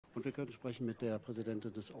Und wir können sprechen mit der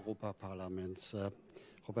Präsidentin des Europaparlaments,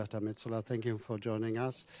 Roberta Metsola. Thank you for joining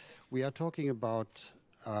us. We are talking about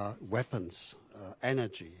weapons,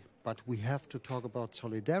 energy, but we have to talk about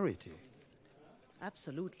solidarity.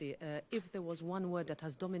 Absolutely. If there was one word that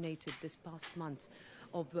has dominated this past month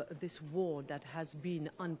of this war that has been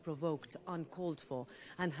unprovoked, uncalled for,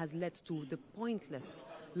 and has led to the pointless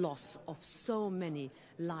loss of so many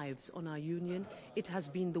lives on our union, it has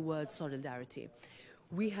been the word solidarity.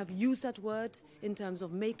 We have used that word in terms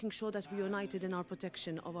of making sure that we are united in our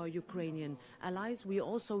protection of our Ukrainian allies. We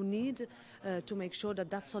also need to make sure that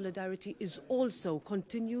that solidarity is also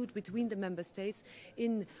continued between the member states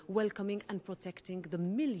in welcoming and protecting the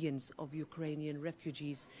millions of Ukrainian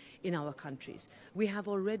refugees in our countries. We have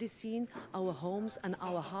already seen our homes and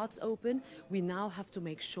our hearts open. We now have to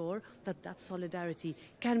make sure that that solidarity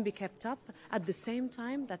can be kept up at the same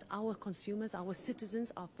time that our consumers, our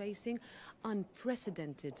citizens are facing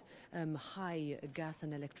unprecedented high gas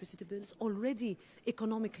and electricity bills, already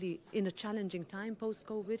economically in a challenging time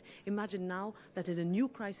post-COVID. Imagine now that in a new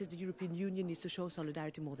crisis the European Union needs to show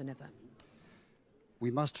solidarity more than ever. We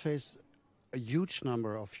must face a huge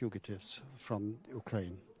number of fugitives from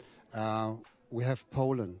Ukraine. We have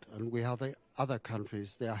Poland and we have the other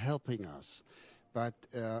countries, they are helping us. But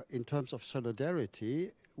in terms of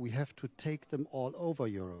solidarity, we have to take them all over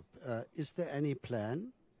Europe. Is there any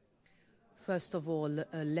plan? First of all,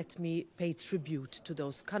 let me pay tribute to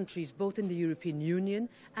those countries, both in the European Union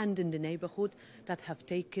and in the neighborhood, that have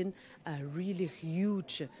taken a really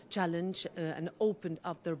huge challenge and opened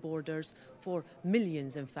up their borders for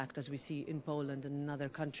millions, in fact, as we see in Poland and in other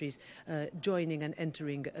countries, joining and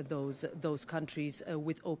entering those countries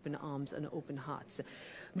with open arms and open hearts.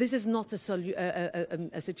 This is not a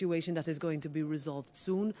situation that is going to be resolved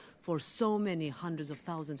soon. For so many hundreds of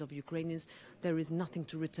thousands of Ukrainians, there is nothing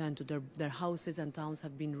to return to. Their houses and towns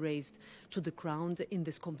have been razed to the ground in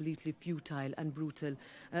this completely futile and brutal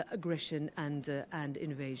aggression and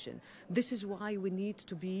invasion. This is why we need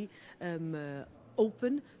to be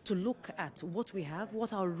open to look at what we have,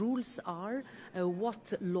 what our rules are,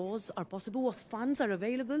 what laws are possible, what funds are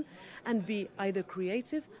available, and be either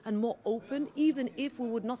creative and more open, even if we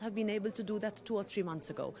would not have been able to do that 2 or 3 months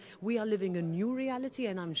ago. We are living a new reality,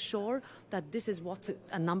 and I'm sure that this is what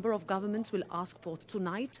a number of governments will ask for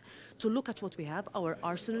tonight, to look at what we have, our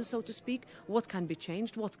arsenal, so to speak, what can be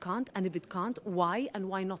changed, what can't, and if it can't, why and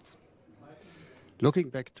why not. Looking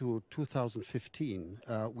back to 2015,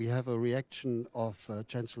 we have a reaction of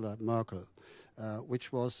Chancellor Merkel,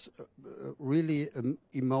 which was really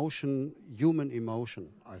human emotion,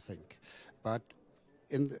 I think. But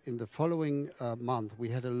in the following month, we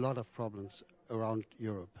had a lot of problems around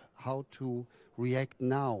Europe. How to react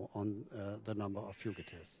now on the number of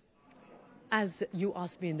fugitives? As you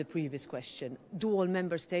asked me in the previous question, do all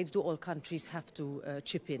member states, do all countries have to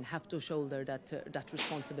chip in, have to shoulder that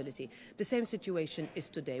responsibility? The same situation is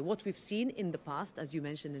today. What we've seen in the past, as you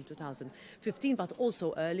mentioned in 2015, but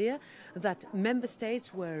also earlier, that member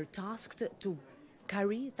states were tasked to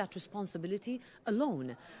carry that responsibility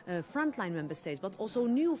alone. Frontline member states, but also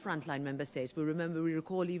new frontline member states. We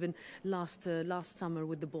recall even last summer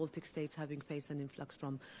with the Baltic states having faced an influx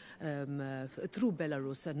from through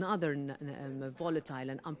Belarus, another volatile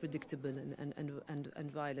and unpredictable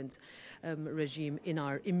and violent regime in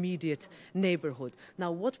our immediate neighborhood.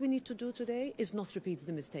 Now, what we need to do today is not repeat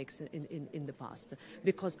the mistakes in the past,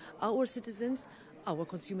 because our citizens, our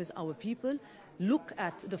consumers, our people look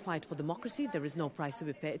at the fight for democracy. There is no price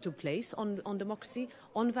to place on democracy,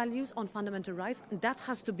 on values, on fundamental rights. That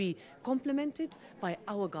has to be complemented by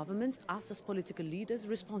our governments, us as political leaders,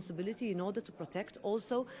 responsibility in order to protect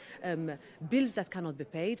also bills that cannot be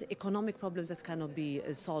paid, economic problems that cannot be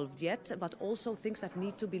solved yet, but also things that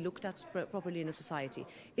need to be looked at properly in a society,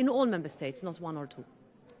 in all member states, not one or two.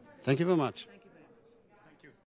 Thank you very much.